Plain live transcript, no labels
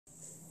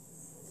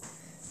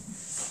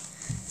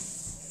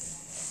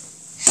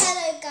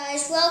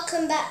guys,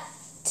 welcome back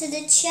to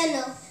the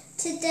channel.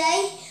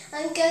 Today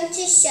I'm going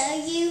to show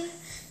you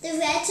the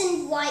red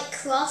and white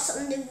cross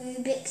on the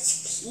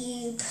Rubik's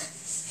Cube.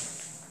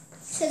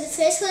 So the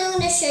first one I'm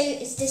going to show you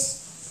is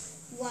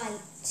this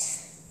white.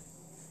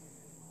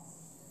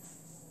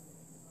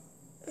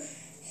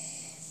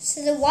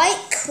 So the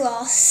white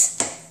cross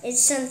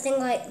is something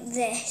like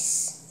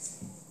this.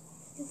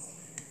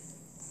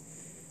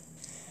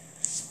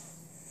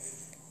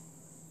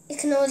 You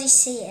can already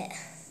see it.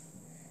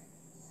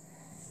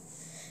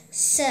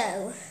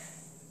 So,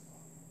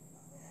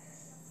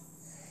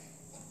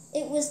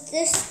 it was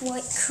this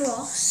white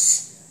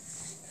cross,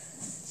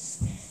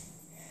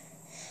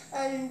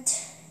 and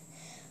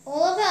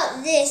all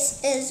about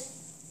this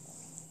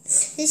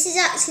is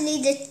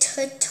actually the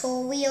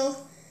tutorial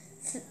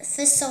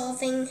for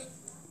solving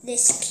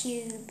this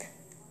cube.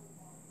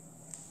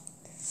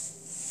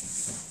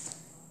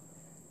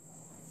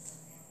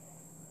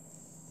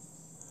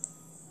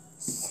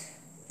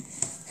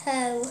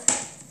 So,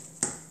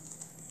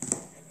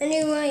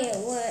 anyway, it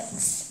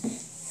works.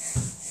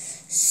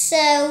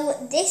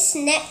 So this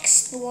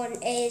next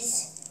one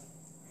is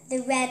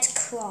the red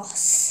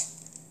cross.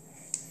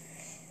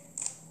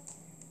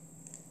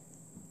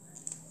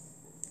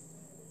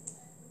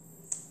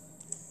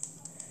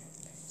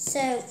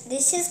 So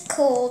this is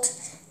called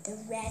the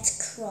red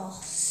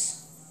cross.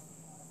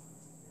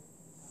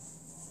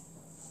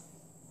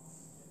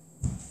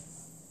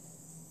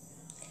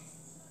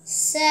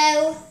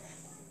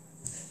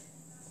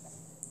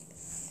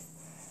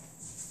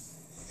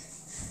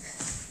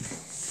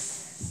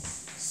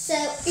 So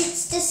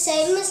it's the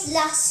same as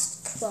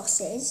last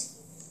crosses,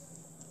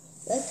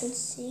 I can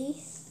see.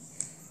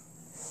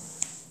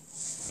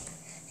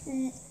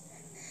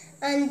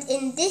 And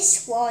in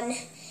this one,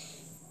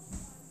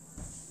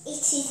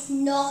 it is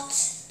not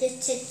the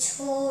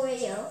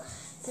tutorial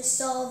for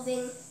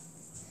solving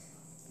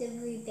the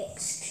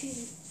Rubik's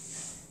Cube.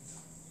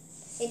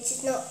 It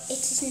is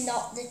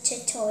not the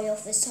tutorial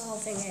for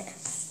solving it.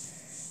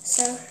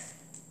 So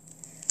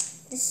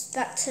this is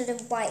back to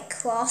the white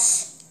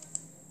cross.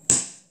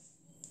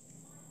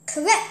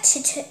 Correct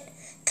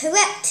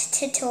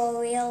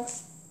tutorial.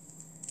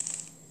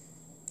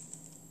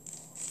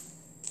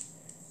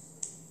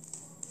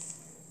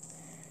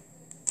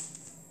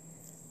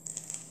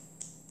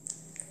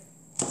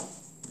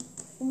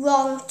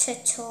 Wrong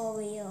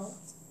tutorial.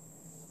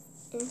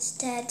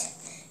 Instead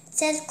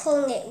of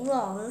calling it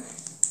wrong,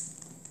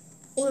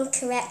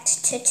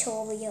 incorrect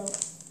tutorial.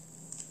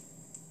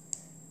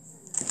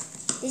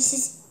 This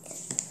is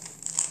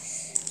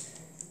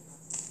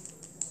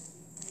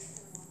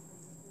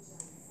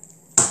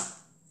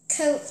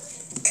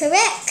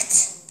correct.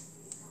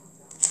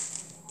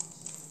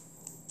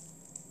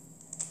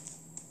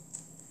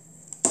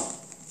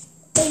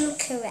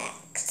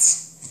 Incorrect.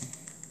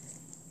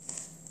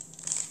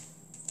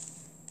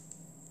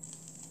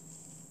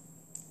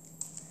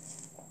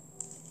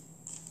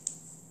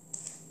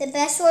 The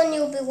best one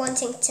you'll be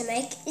wanting to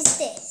make is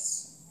this.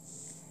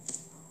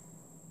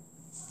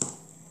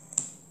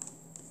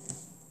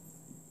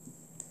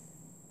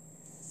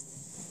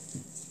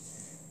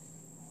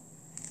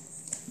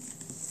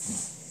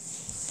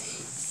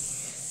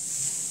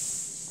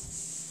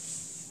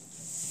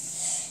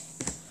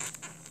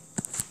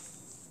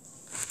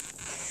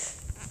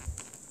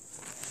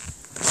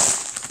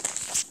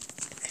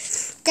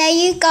 There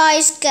you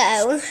guys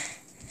go.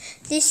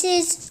 This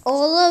is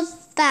all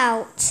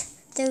about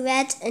the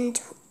red and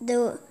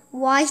the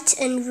white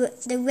and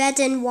the red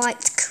and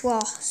white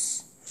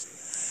cross.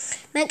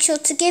 Make sure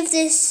to give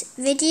this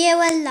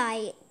video a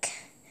like,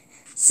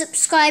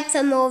 subscribe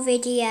for more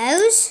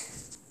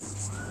videos,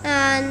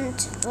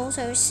 and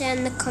also say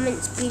in the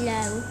comments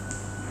below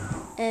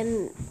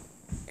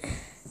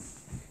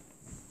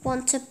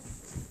want a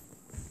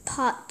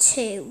part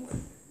 2.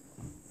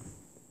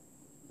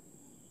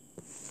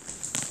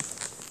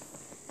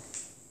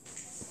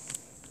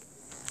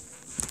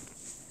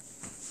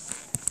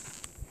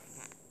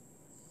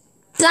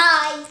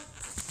 Bye.